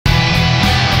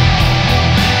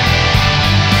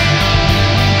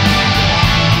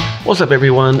What's up,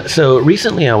 everyone? So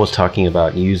recently I was talking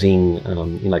about using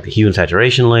like the hue and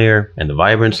saturation layer and the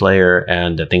vibrance layer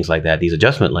and things like that, these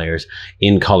adjustment layers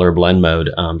in color blend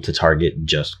mode to target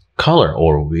just color,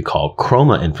 or what we call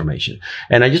chroma information.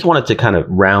 And I just wanted to kind of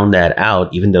round that out,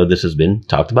 even though this has been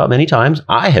talked about many times.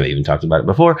 I have even talked about it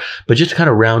before, but just to kind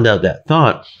of round out that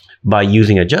thought by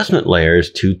using adjustment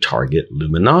layers to target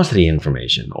luminosity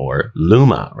information, or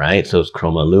luma, right? So it's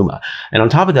chroma luma. And on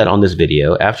top of that, on this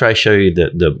video, after I show you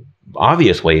the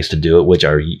obvious ways to do it, which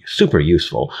are super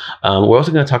useful, we're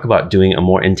also going to talk about doing a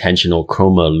more intentional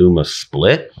chroma luma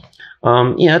split.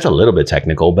 Yeah, it's a little bit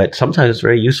technical, but sometimes it's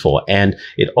very useful. And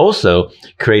it also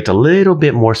creates a little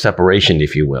bit more separation,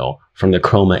 if you will, from the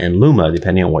chroma and luma,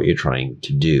 depending on what you're trying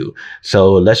to do.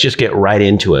 So let's just get right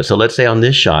into it. So let's say on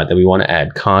this shot that we want to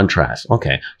add contrast.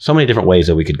 Okay, so many different ways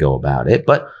that we could go about it,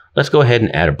 but let's go ahead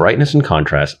and add a brightness and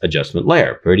contrast adjustment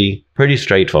layer. Pretty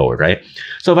straightforward, right?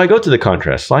 So if I go to the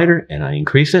contrast slider and I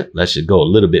increase it, let's just go a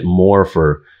little bit more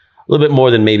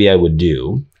than maybe I would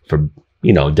do for,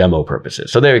 you know, demo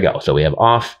purposes. So there we go. So we have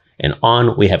off and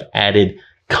on, we have added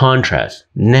contrast.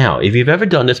 Now, if you've ever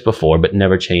done this before but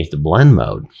never changed the blend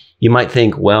mode, you might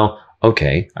think, well,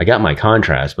 okay, I got my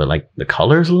contrast, but like the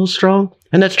color is a little strong.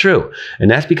 And that's true. And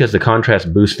that's because the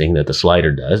contrast boosting that the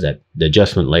slider does, that the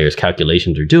adjustment layers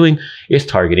calculations are doing, is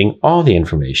targeting all the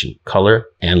information, color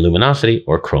and luminosity,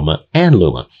 or chroma and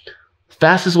luma.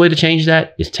 Fastest way to change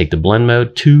that is take the blend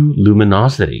mode to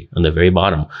luminosity on the very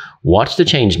bottom. Watch the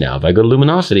change now. If I go to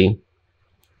luminosity,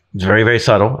 it's very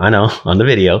subtle, I know, on the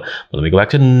video, but let me go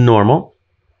back to normal,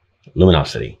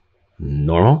 luminosity,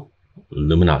 normal,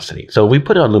 luminosity. So if we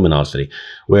put it on luminosity,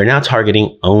 we're now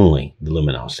targeting only the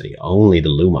luminosity, only the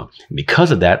luma.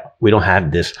 Because of that, we don't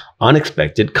have this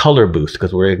unexpected color boost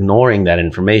because we're ignoring that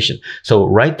information. So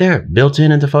right there, built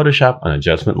into Photoshop, an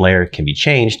adjustment layer can be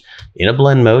changed in a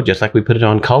blend mode, just like we put it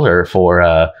on color for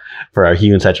our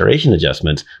hue and saturation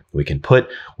adjustments. We can put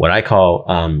what I call,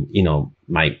 you know,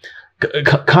 my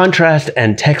contrast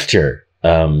and texture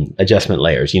adjustment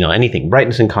layers, you know, anything,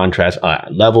 brightness and contrast,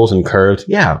 levels and curves.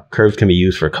 Yeah, curves can be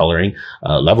used for coloring,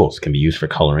 levels can be used for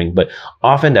coloring, but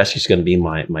often that's just going to be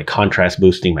my contrast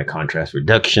boosting, my contrast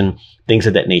reduction, things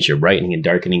of that nature, brightening and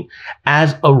darkening.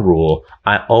 As a rule,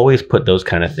 I always put those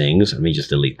kind of things. Let me just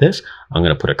delete this. I'm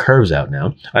going to put a curves out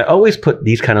now. I always put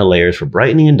these kind of layers for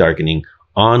brightening and darkening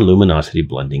on luminosity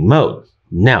blending mode.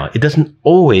 Now, it doesn't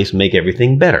always make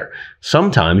everything better.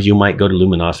 Sometimes you might go to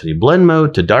luminosity blend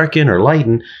mode to darken or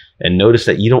lighten and notice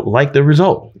that you don't like the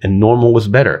result and normal was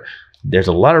better. There's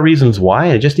a lot of reasons why,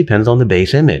 and it just depends on the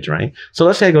base image, right? So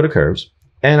let's say I go to curves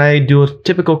and I do a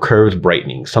typical curves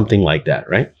brightening, something like that,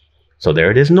 right? So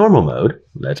there it is, normal mode.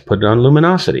 Let's put it on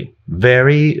luminosity.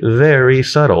 Very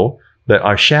subtle, but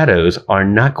our shadows are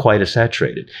not quite as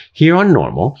saturated. Here on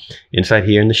normal, inside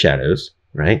here in the shadows,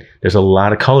 right? There's a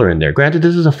lot of color in there. Granted,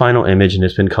 this is a final image and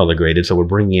it's been color graded, so we're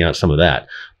bringing out some of that.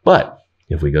 But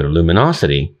if we go to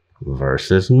luminosity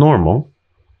versus normal,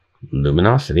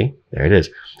 luminosity, there it is.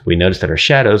 We notice that our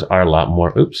shadows are a lot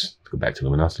more, oops, let's go back to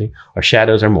luminosity. Our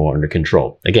shadows are more under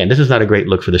control. Again, this is not a great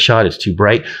look for the shot. It's too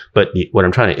bright. But what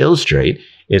I'm trying to illustrate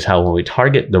is how when we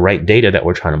target the right data that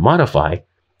we're trying to modify,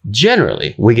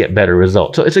 generally we get better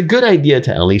results. So it's a good idea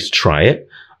to at least try it.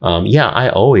 Yeah, I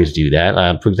always do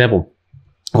that. For example,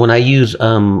 when I use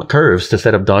curves to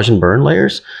set up dodge and burn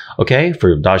layers, okay,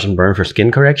 for dodge and burn for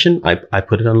skin correction, I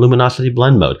put it on luminosity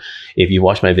blend mode. If you've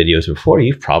watched my videos before,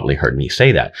 you've probably heard me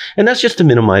say that. And that's just to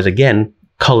minimize, again,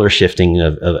 color shifting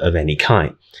of any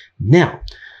kind. Now,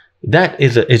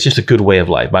 it's just a good way of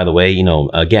life. By the way, you know,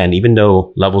 again, even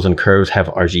though levels and curves have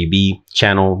RGB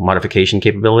channel modification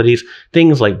capabilities,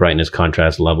 things like brightness,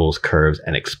 contrast, levels, curves,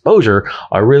 and exposure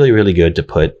are really good to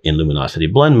put in luminosity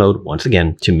blend mode, once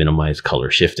again, to minimize color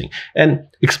shifting. And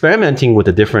experimenting with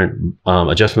the different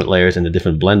adjustment layers and the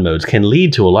different blend modes can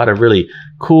lead to a lot of really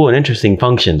cool and interesting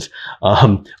functions.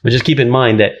 But just keep in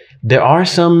mind that there are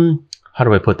some, how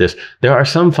do I put this? There are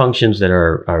some functions that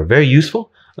are very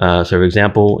useful. So for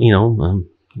example, you know,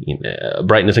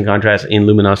 brightness and contrast in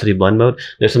luminosity blend mode.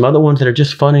 There's some other ones that are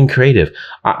just fun and creative.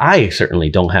 I certainly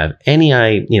don't have any,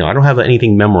 I don't have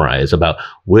anything memorized about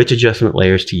which adjustment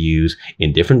layers to use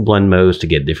in different blend modes to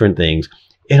get different things.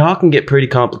 It all can get pretty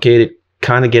complicated,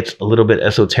 kind of gets a little bit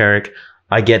esoteric.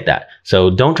 I get that. So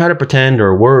don't try to pretend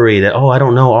or worry that, oh, I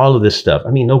don't know all of this stuff.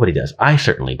 I mean, nobody does. I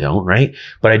certainly don't, right?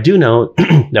 But I do know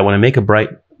that when I make a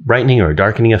brightening or a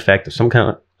darkening effect of some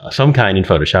kind in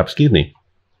Photoshop, excuse me,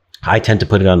 I tend to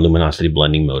put it on luminosity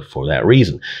blending mode for that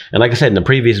reason. And like I said, in the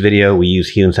previous video, we use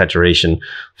hue and saturation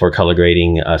for color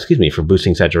grading, for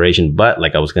boosting saturation. But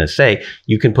like I was going to say,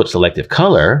 you can put selective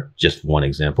color, just one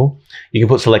example, you can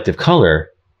put selective color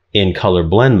in color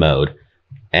blend mode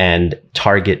and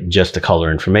target just the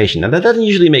color information. Now that doesn't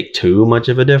usually make too much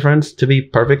of a difference, to be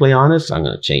perfectly honest. I'm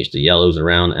going to change the yellows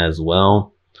around as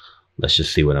well. Let's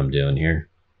just see what I'm doing here.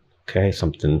 Okay,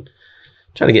 something,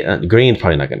 trying to get, green's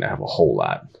probably not going to have a whole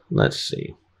lot. Let's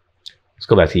see. Let's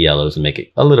go back to yellows and make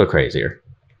it a little crazier.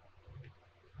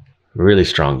 Really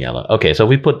strong yellow. Okay, so if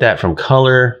we put that from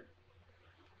color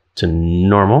to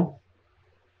normal,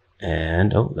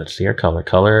 and oh, let's see our color.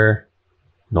 Color,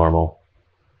 normal,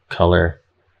 color,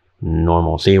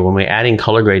 normal. See, when we're adding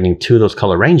color grading to those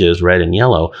color ranges, red and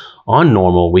yellow, on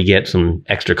normal, we get some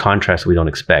extra contrast we don't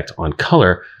expect. On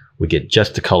color, we get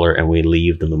just the color and we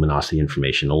leave the luminosity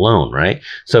information alone, right?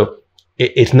 So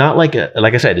it's not like,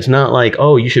 like I said, it's not like,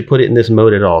 oh, you should put it in this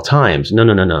mode at all times. No,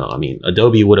 no, no, no. I mean,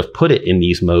 Adobe would have put it in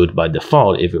these modes by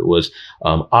default if it was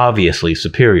obviously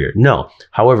superior. No.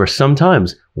 However,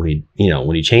 sometimes when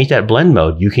you change that blend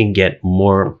mode, you can get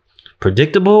more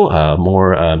predictable,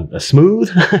 more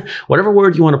smooth, whatever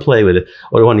word you want to play with it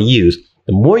or want to use.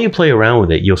 The more you play around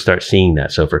with it, you'll start seeing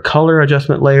that. So for color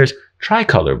adjustment layers, try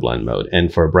color blend mode.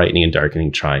 And for brightening and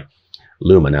darkening, try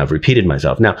luma. Now I've repeated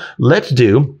myself. Now let's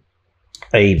do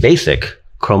a basic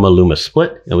chroma luma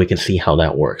split and we can see how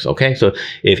that works. Okay, so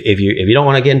if you don't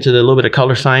want to get into the little bit of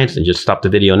color science, then just stop the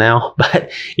video now.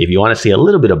 But if you want to see a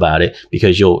little bit about it,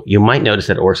 because you might notice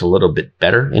that it works a little bit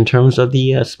better in terms of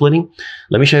the splitting,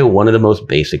 let me show you one of the most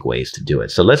basic ways to do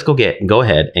it. So let's go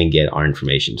ahead and get our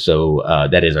information. So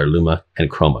that is our luma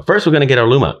and chroma. First, we're going to get our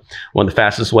luma. One of the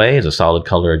fastest way is a solid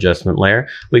color adjustment layer.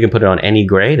 We can put it on any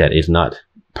gray that is not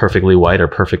perfectly white or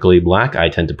perfectly black. I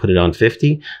tend to put it on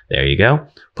 50. There you go.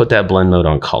 Put that blend mode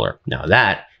on color. Now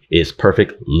that is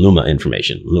perfect luma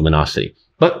information, luminosity.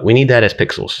 But we need that as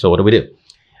pixels. So what do?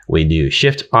 We do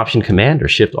Shift Option Command or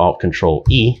Shift Alt Control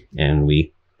E, and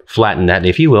we flatten that,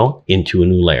 if you will, into a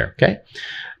new layer. Okay.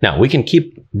 Now we can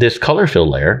keep this color fill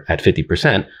layer at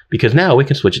 50% because now we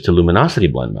can switch it to luminosity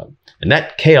blend mode. And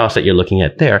that chaos that you're looking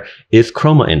at there is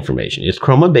chroma information. It's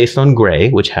chroma based on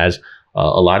gray, which has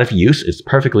a lot of use. It's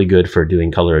perfectly good for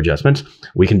doing color adjustments.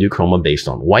 We can do chroma based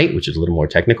on white, which is a little more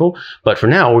technical. But for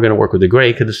now, we're going to work with the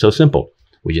gray because it's so simple.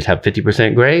 We just have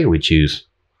 50% gray. We choose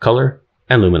color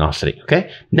and luminosity. Okay.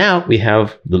 Now we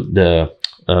have the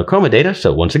chroma data.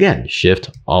 So once again, Shift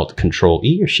Alt Control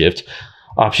E or Shift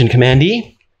Option Command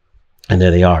E. And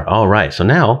there they are. All right. So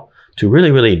now to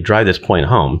really, really drive this point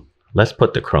home, let's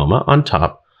put the chroma on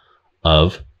top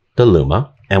of the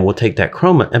luma. And we'll take that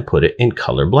chroma and put it in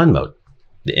color blend mode.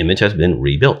 The image has been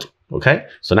rebuilt. Okay,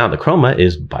 so now the chroma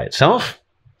is by itself.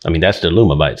 I mean, that's the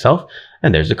luma by itself,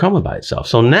 and there's the chroma by itself.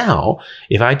 So now,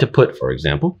 if I had to put, for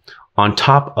example, on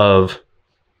top of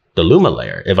the luma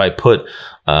layer, if I put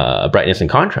brightness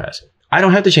and contrast, I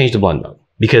don't have to change the blend mode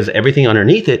because everything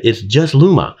underneath it is just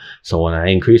luma. So when I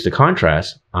increase the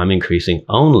contrast, I'm increasing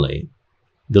only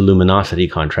the luminosity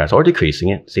contrast or decreasing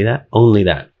it. See that? Only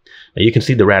that. Now you can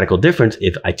see the radical difference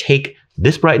if I take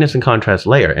this brightness and contrast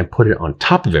layer and put it on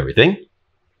top of everything.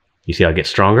 You see how it gets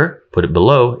stronger? Put it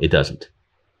below, it doesn't.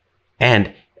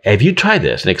 And if you try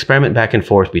this and experiment back and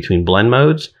forth between blend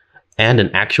modes and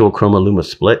an actual chroma luma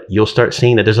split, you'll start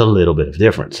seeing that there's a little bit of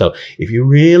difference. So if you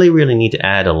really, really need to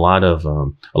add a lot of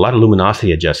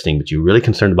luminosity adjusting, but you're really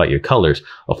concerned about your colors,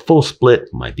 a full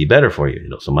split might be better for you.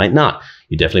 It also might not.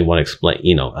 You definitely want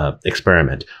to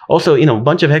experiment. Also, a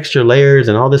bunch of extra layers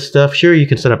and all this stuff. Sure, you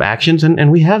can set up actions,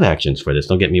 and we have actions for this.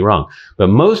 Don't get me wrong. But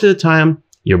most of the time,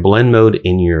 your blend mode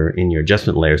in your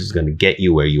adjustment layers is going to get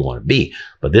you where you want to be.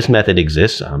 But this method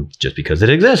exists just because it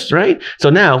exists, right? So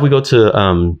now if we go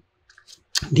to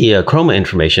the chroma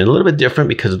information, a little bit different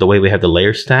because of the way we have the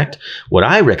layers stacked. What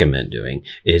I recommend doing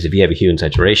is if you have a hue and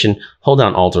saturation, hold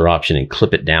down Alt or Option and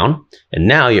clip it down. And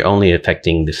now you're only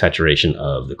affecting the saturation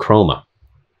of the chroma.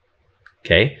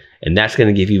 Okay. And that's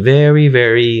going to give you very,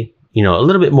 very, a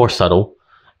little bit more subtle,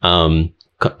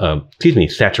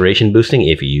 saturation boosting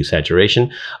if you use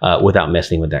saturation without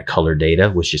messing with that color data,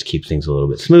 which just keeps things a little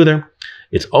bit smoother.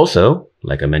 It's also,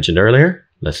 like I mentioned earlier,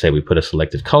 let's say we put a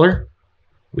selective color.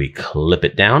 We clip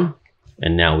it down,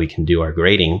 and now we can do our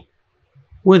grading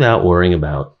without worrying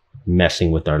about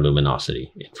messing with our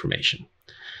luminosity information.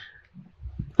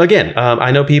 Again,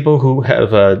 I know people who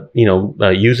have,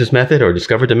 used this method or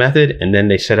discovered the method, and then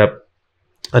they set up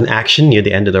an action near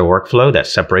the end of their workflow that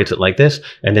separates it like this,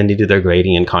 and then they do their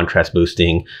grading and contrast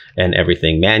boosting and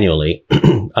everything manually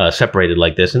separated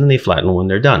like this, and then they flatten when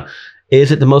they're done. Is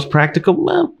it the most practical?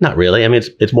 Well, not really. I mean,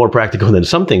 it's more practical than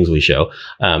some things we show,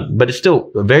 but it's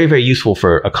still very, very useful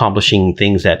for accomplishing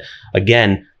things that,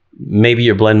 again, maybe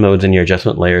your blend modes and your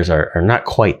adjustment layers are not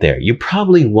quite there. You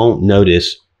probably won't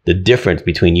notice the difference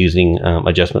between using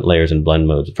adjustment layers and blend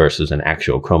modes versus an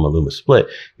actual chroma luma split,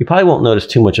 you probably won't notice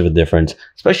too much of a difference,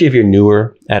 especially if you're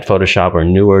newer at Photoshop or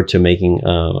newer to making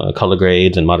color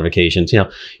grades and modifications. You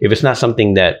know, if it's not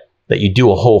something that you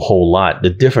do a whole lot, the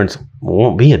difference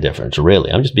won't be a difference, really.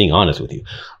 I'm just being honest with you.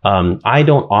 I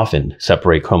don't often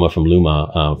separate chroma from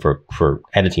luma for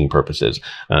editing purposes.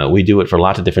 We do it for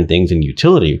lots of different things and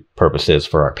utility purposes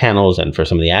for our panels and for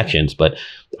some of the actions, but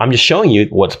I'm just showing you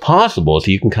what's possible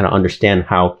so you can kind of understand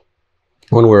how,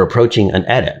 when we're approaching an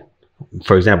edit,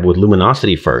 for example, with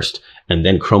luminosity first and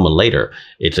then chroma later,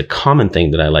 it's a common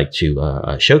thing that I like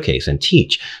to showcase and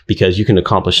teach because you can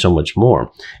accomplish so much more.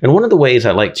 And one of the ways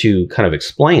I like to kind of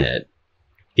explain it,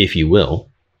 if you will,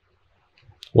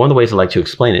 one of the ways I like to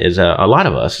explain it is a lot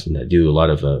of us that do a lot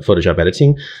of Photoshop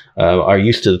editing are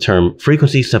used to the term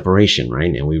frequency separation,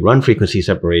 right? And we run frequency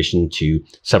separation to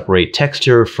separate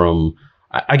texture from,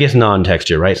 I guess,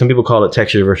 non-texture, right? Some people call it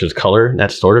texture versus color.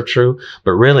 That's sort of true,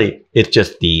 but really it's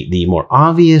just the more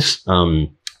obvious,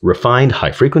 refined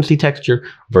high frequency texture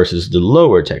versus the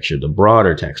lower texture, the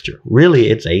broader texture.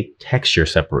 Really, it's a texture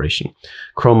separation.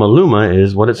 Chroma luma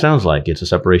is what it sounds like. It's a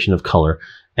separation of color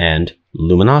and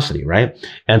luminosity, right?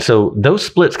 And so those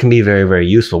splits can be very, very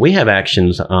useful. We have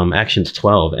actions, actions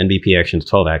 12, NBP actions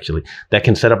 12 actually, that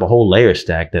can set up a whole layer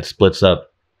stack that splits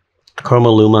up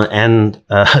chroma luma and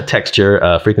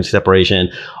texture, frequency separation,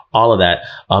 all of that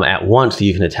at once, so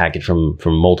you can attack it from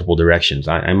multiple directions.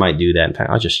 I might do that. In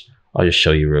fact, I'll just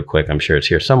show you real quick. I'm sure it's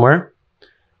here somewhere.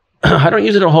 I don't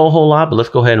use it a whole lot, but let's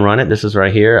go ahead and run it. This is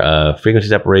right here. Frequency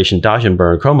separation, dodge and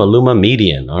burn, chroma luma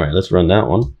median. All right, let's run that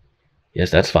one. Yes,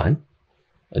 that's fine.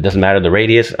 It doesn't matter the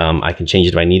radius. I can change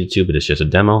it if I needed to, but it's just a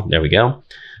demo. There we go.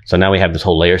 So now we have this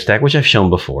whole layer stack, which I've shown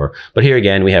before. But here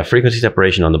again, we have frequency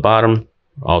separation on the bottom,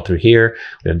 all through here.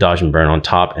 We have dodge and burn on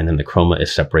top, and then the chroma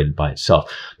is separated by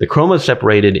itself. The chroma is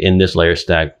separated in this layer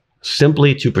stack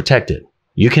simply to protect it.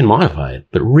 You can modify it,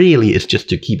 but really it's just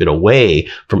to keep it away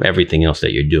from everything else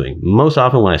that you're doing. Most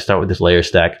often when I start with this layer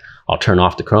stack, I'll turn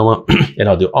off the chroma and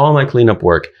I'll do all my cleanup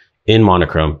work in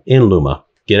monochrome, in luma,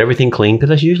 get everything clean, because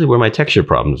that's usually where my texture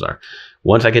problems are.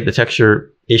 Once I get the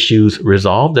texture issues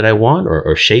resolved that I want,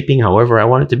 or shaping however I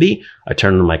want it to be, I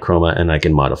turn on my chroma and I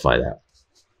can modify that.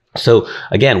 So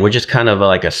again, we're just kind of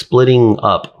like a splitting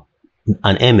up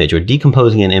an image or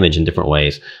decomposing an image in different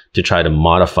ways to try to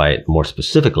modify it more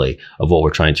specifically of what we're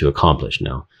trying to accomplish.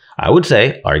 Now, I would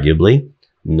say arguably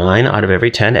 9 out of every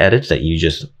 10 edits that you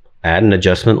just add an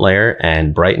adjustment layer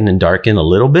and brighten and darken a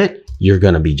little bit, you're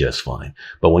going to be just fine.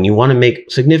 But when you want to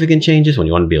make significant changes, when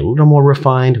you want to be a little more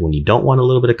refined, when you don't want a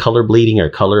little bit of color bleeding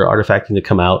or color artifacting to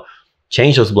come out,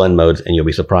 change those blend modes and you'll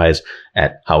be surprised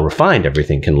at how refined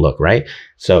everything can look, right?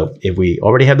 So if we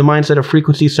already have the mindset of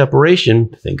frequency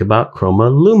separation, think about chroma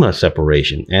luma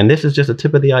separation. And this is just the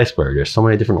tip of the iceberg. There's so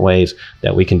many different ways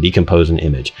that we can decompose an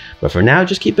image. But for now,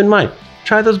 just keep in mind,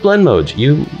 try those blend modes.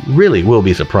 You really will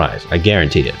be surprised. I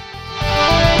guarantee it.